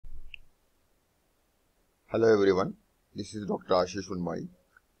Hello everyone, this is Dr. Ashish Vanmali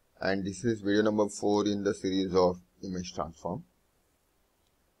and this is video number 4 in the series of image transform.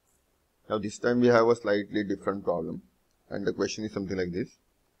 Now this time we have a slightly different problem and the question is something like this.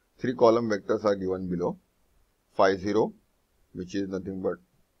 3 column vectors are given below. Phi 0, which is nothing but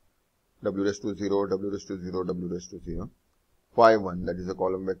w raised to 0, w raised to 0, w raised to 0. Phi 1, that is a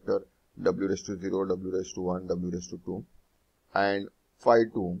column vector w raised to 0, w raised to 1, w raised to 2. And phi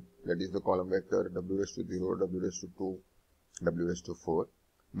 2, that is the column vector w raised to 0, w raised to 2, w raised to 4,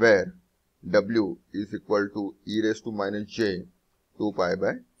 where w is equal to e raised to minus j 2 pi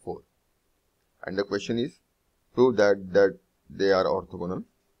by 4. And the question is, prove that they are orthogonal.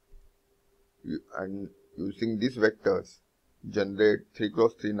 And using these vectors, generate 3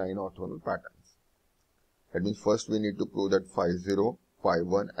 cross 3 9 orthogonal patterns. That means first we need to prove that phi 0, phi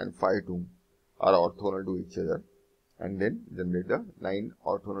 1 and phi 2 are orthogonal to each other, and then generate the 9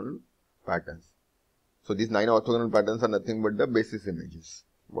 orthogonal patterns. So these 9 orthogonal patterns are nothing but the basis images,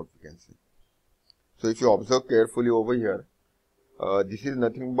 what we can see. So if you observe carefully over here, this is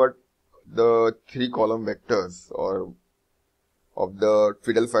nothing but the 3 column vectors or of the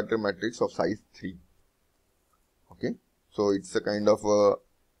fiddle factor matrix of size 3. Okay, so it's a kind of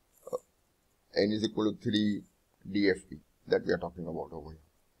n is equal to 3 DFT that we are talking about over here.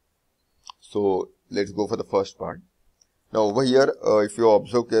 So let's go for the first part. Now over here, if you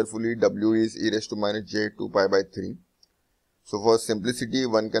observe carefully, w is e raised to minus j 2 pi by 3. So for simplicity,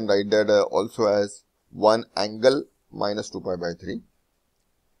 one can write that also as 1 angle minus 2 pi by 3.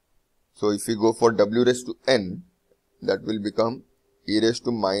 So if we go for w raised to n, that will become e raised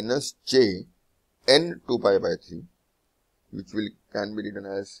to minus j n 2 pi by 3, which can be written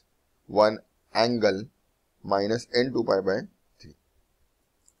as 1 angle minus n 2 pi by 3.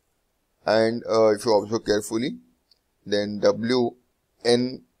 And if you observe carefully, then w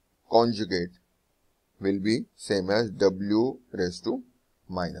n conjugate will be same as w raised to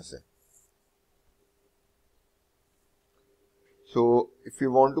minus n. So if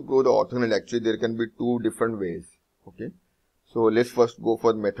you want to prove the orthogonal, actually there can be 2 different ways. Okay, so let's first go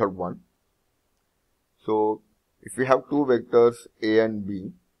for method 1. So if we have 2 vectors a and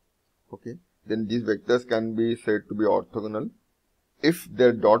b, okay, then these vectors can be said to be orthogonal if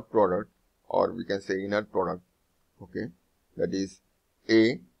their dot product, or we can say inner product, okay, that is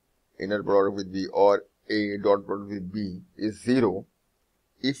a inner product with b or a dot product with b is 0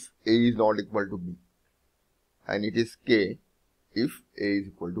 if a is not equal to b, and it is k if a is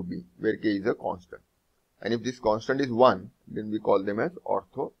equal to b, where k is a constant. And if this constant is 1, then we call them as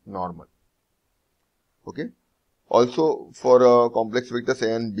orthonormal. Okay. Also for complex vectors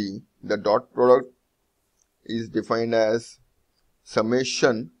a and b, the dot product is defined as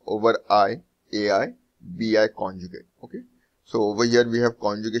summation over I, ai, bi conjugate. Okay. So over here we have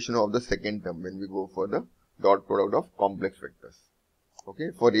conjugation of the second term when we go for the dot product of complex vectors.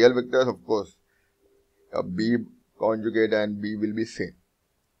 Okay. For real vectors, of course, b conjugate and b will be same.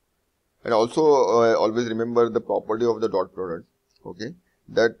 And also always remember the property of the dot product. Okay.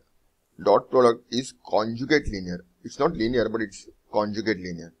 That dot product is conjugate linear. It's not linear, but it's conjugate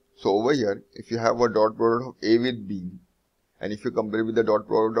linear. So over here, if you have a dot product of a with b, and if you compare with the dot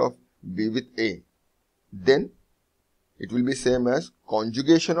product of b with a, then it will be same as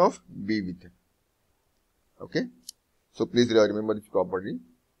conjugation of b with a. Okay. So please remember this property.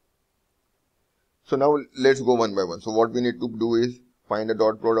 So now let's go one by one. So what we need to do is find the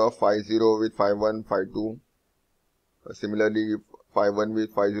dot product of phi 0 with phi 1, phi 2. Similarly, phi 1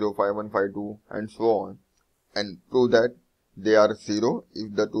 with phi 0, phi 1, phi 2, and so on. And prove that they are 0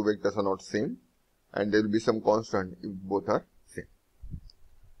 if the 2 vectors are not same. And there will be some constant if both are same.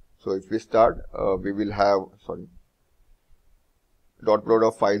 So if we start, we will have, dot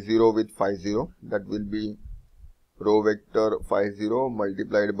product of phi 0 with phi 0. That will be row vector phi 0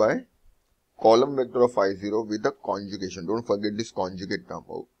 multiplied by column vector of phi 0 with the conjugation. Don't forget this conjugate term.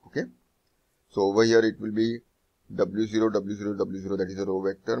 Okay. So over here it will be w0, w0, w0, that is a row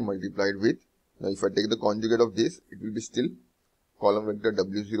vector multiplied with, now if I take the conjugate of this, it will be still column vector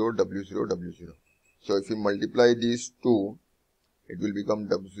w0, w0, w0. So if you multiply these two, it will become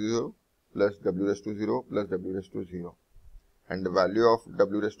w0 plus w raised to 0 plus w raised to 0. And the value of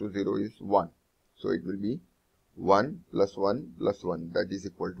w raised to 0 is 1. So it will be 1 plus 1 plus 1, that is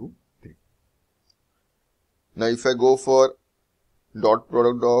equal to 3. Now if I go for dot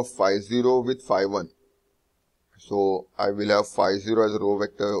product of phi 0 with phi 1, so I will have phi 0 as a row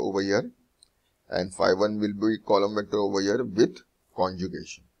vector over here, and phi 1 will be column vector over here with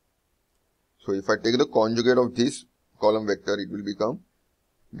conjugation. So if I take the conjugate of this column vector, it will become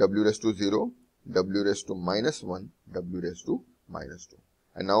w raised to 0, w raised to minus 1, w raised to minus 2.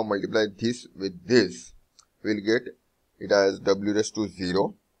 And now multiply this with this. we'll get it as w raised to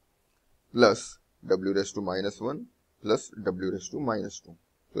 0 plus w raised to minus 1 plus w raised to minus 2.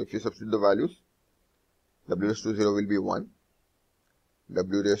 So if you substitute the values, w raised to 0 will be 1,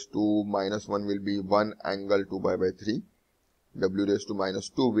 w raised to minus 1 will be 1 angle 2 pi by 3, w raised to minus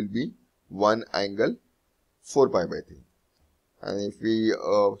 2 will be 1 angle 4 pi by 3. And if we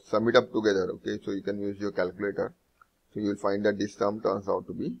sum it up together, okay, so you can use your calculator, so you will find that this sum turns out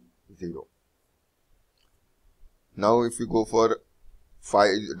to be 0. Now if you go for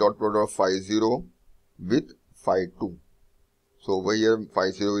dot product of phi 0 with phi 2, so over here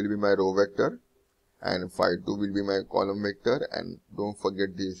phi 0 will be my row vector and phi 2 will be my column vector, and don't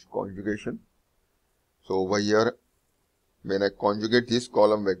forget this conjugation. So over here, when I conjugate this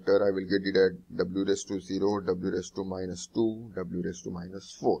column vector, I will get it at w raised to 0, w raised to minus 2, w raised to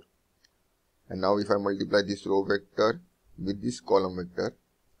minus 4. And now if I multiply this row vector with this column vector,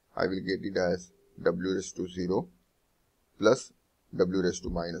 I will get it as w raised to 0 plus w raised to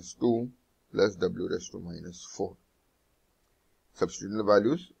minus 2 plus w raised to minus 4. Substituting the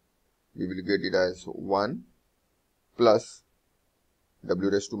values, we will get it as 1 plus w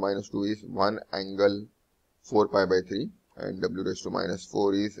raised to minus 2 is 1 angle 4 pi by 3 and w raised to minus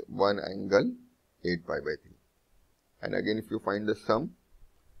 4 is 1 angle 8 pi by 3. And again if you find the sum,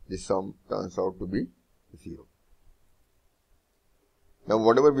 this sum turns out to be 0. Now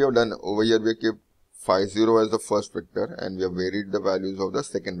whatever we have done over here, we keep phi 0 as the first vector and we have varied the values of the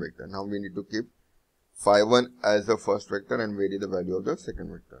second vector. Now we need to keep phi 1 as the first vector and vary the value of the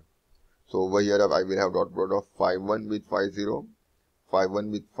second vector. So over here I will have dot product of phi 1 with phi 0, phi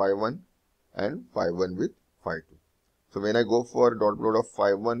 1 with phi 1 and phi 1 with phi 2. So when I go for dot product of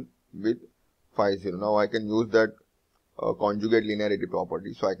phi 1 with phi 0, now I can use that conjugate linearity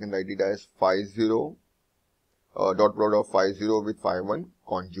property. So I can write it as phi 0 dot product of phi 0 with phi 1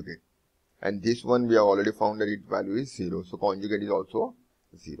 conjugate. And this one we have already found that its value is 0. So conjugate is also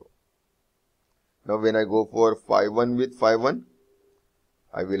 0. Now when I go for phi 1 with phi 1,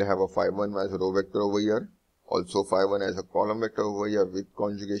 I will have a phi 1 as a row vector over here. Also phi 1 as a column vector over here with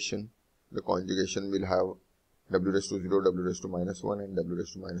conjugation. The conjugation will have w raised to 0, w raised to minus 1 and w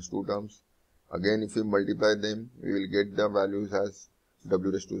raised to minus 2 terms. Again if we multiply them, we will get the values as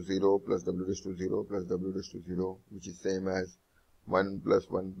w raised to 0 plus w raised to 0 plus w raised to 0, which is same as 1 plus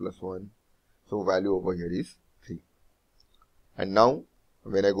 1 plus 1. So value over here is 3. And now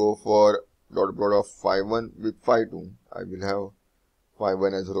when I go for dot product of phi 1 with phi 2, I will have phi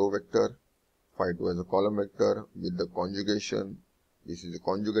 1 as a row vector, phi 2 as a column vector with the conjugation. This is a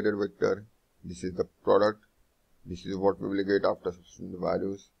conjugated vector, this is the product, this is what we will get after substituting the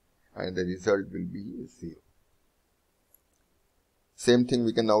values, and the result will be 0. Same thing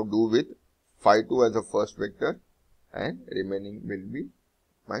we can now do with phi 2 as a first vector and remaining will be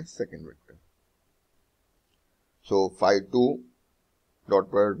my second vector. So phi 2 dot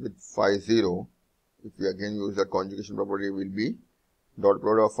product with phi 0, if we again use the conjugation property, will be dot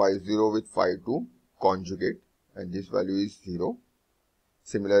product of phi 0 with phi 2 conjugate, and this value is 0.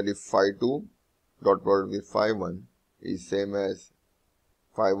 Similarly phi 2 dot product with phi 1 is same as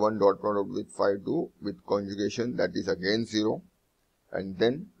phi 1 dot product with phi 2 with conjugation, that is again 0, and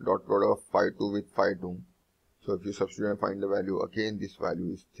then dot product of phi 2 with phi 2. So if you substitute and find the value, again this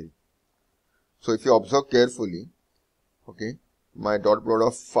value is 3. So if you observe carefully, okay, my dot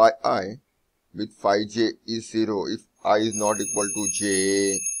product of phi I with phi j is 0 if I is not equal to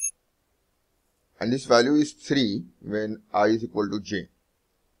j, and this value is 3 when I is equal to j.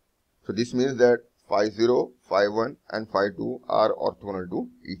 So this means that phi 0, phi 1 and phi 2 are orthogonal to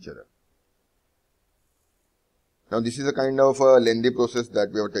each other. Now this is a kind of a lengthy process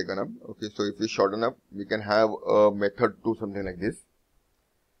that we have taken up. Okay, so if we shorten up, we can have a method to something like this.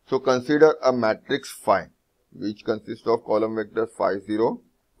 So consider a matrix phi which consists of column vectors phi 0,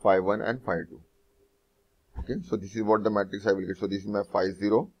 phi 1 and phi 2. Okay, so this is what the matrix I will get. So this is my phi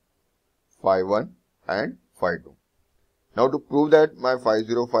 0, phi 1 and phi 2. Now to prove that my phi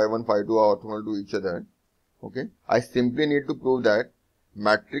 0, phi 1, phi 2 are orthogonal to each other, okay, I simply need to prove that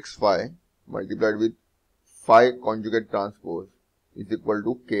matrix phi multiplied with phi conjugate transpose is equal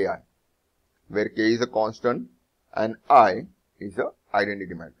to ki, where k is a constant and I is a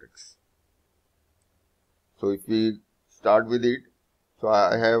identity matrix. So if we start with it, so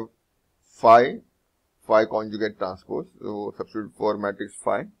I have phi conjugate transpose, so substitute for matrix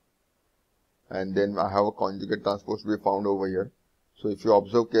phi, and then I have a conjugate transpose to be found over here. So if you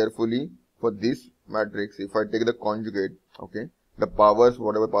observe carefully, for this matrix, if I take the conjugate, okay, the powers,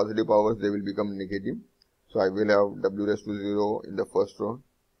 whatever positive powers, they will become negative. So I will have w raised to 0 in the first row,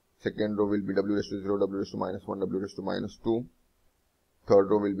 second row will be w raised to 0, w raised to minus 1, w raised to minus 2, third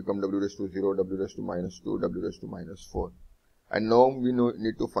row will become w raised to 0, w raised to minus 2, w raised to minus 4. And now we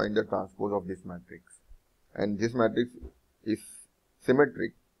need to find the transpose of this matrix. And this matrix is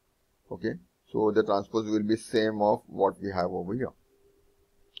symmetric. Okay. So the transpose will be same of what we have over here.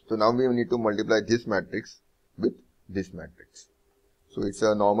 So now we need to multiply this matrix with this matrix. So it's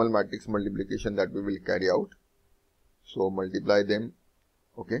a normal matrix multiplication that we will carry out. So multiply them.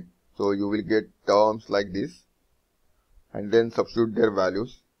 Okay. So you will get terms like this and then substitute their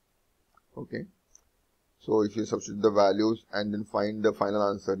values. Okay. So if you substitute the values and then find the final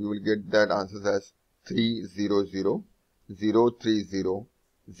answer, you will get that answer as 300, 030,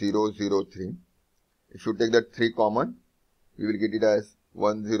 003. If you take that 3 common, you will get it as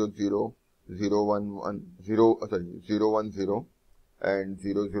 100, 010, and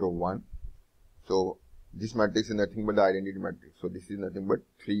 001. So this matrix is nothing but the identity matrix. So this is nothing but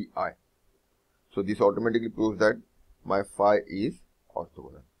 3i. So this automatically proves that my phi is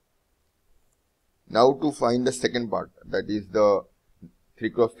orthogonal. Now to find the second part, that is the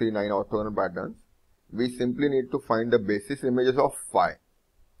 3x3 9 orthogonal patterns, we simply need to find the basis images of phi.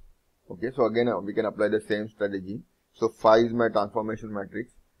 Okay, so again we can apply the same strategy. So phi is my transformation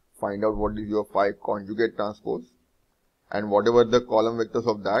matrix. Find out what is your phi conjugate transpose, and whatever the column vectors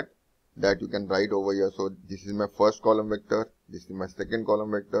of that you can write over here. So this is my first column vector, this is my second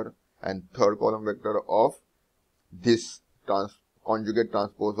column vector, and third column vector of this conjugate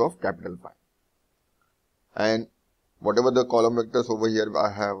transpose of capital Phi. And whatever the column vectors over here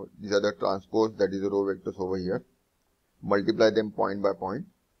I have, these are the transpose, that is the row vectors over here. Multiply them point by point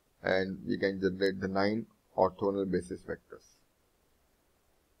and we can generate the 9 orthogonal basis vectors.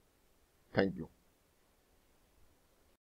 Thank you.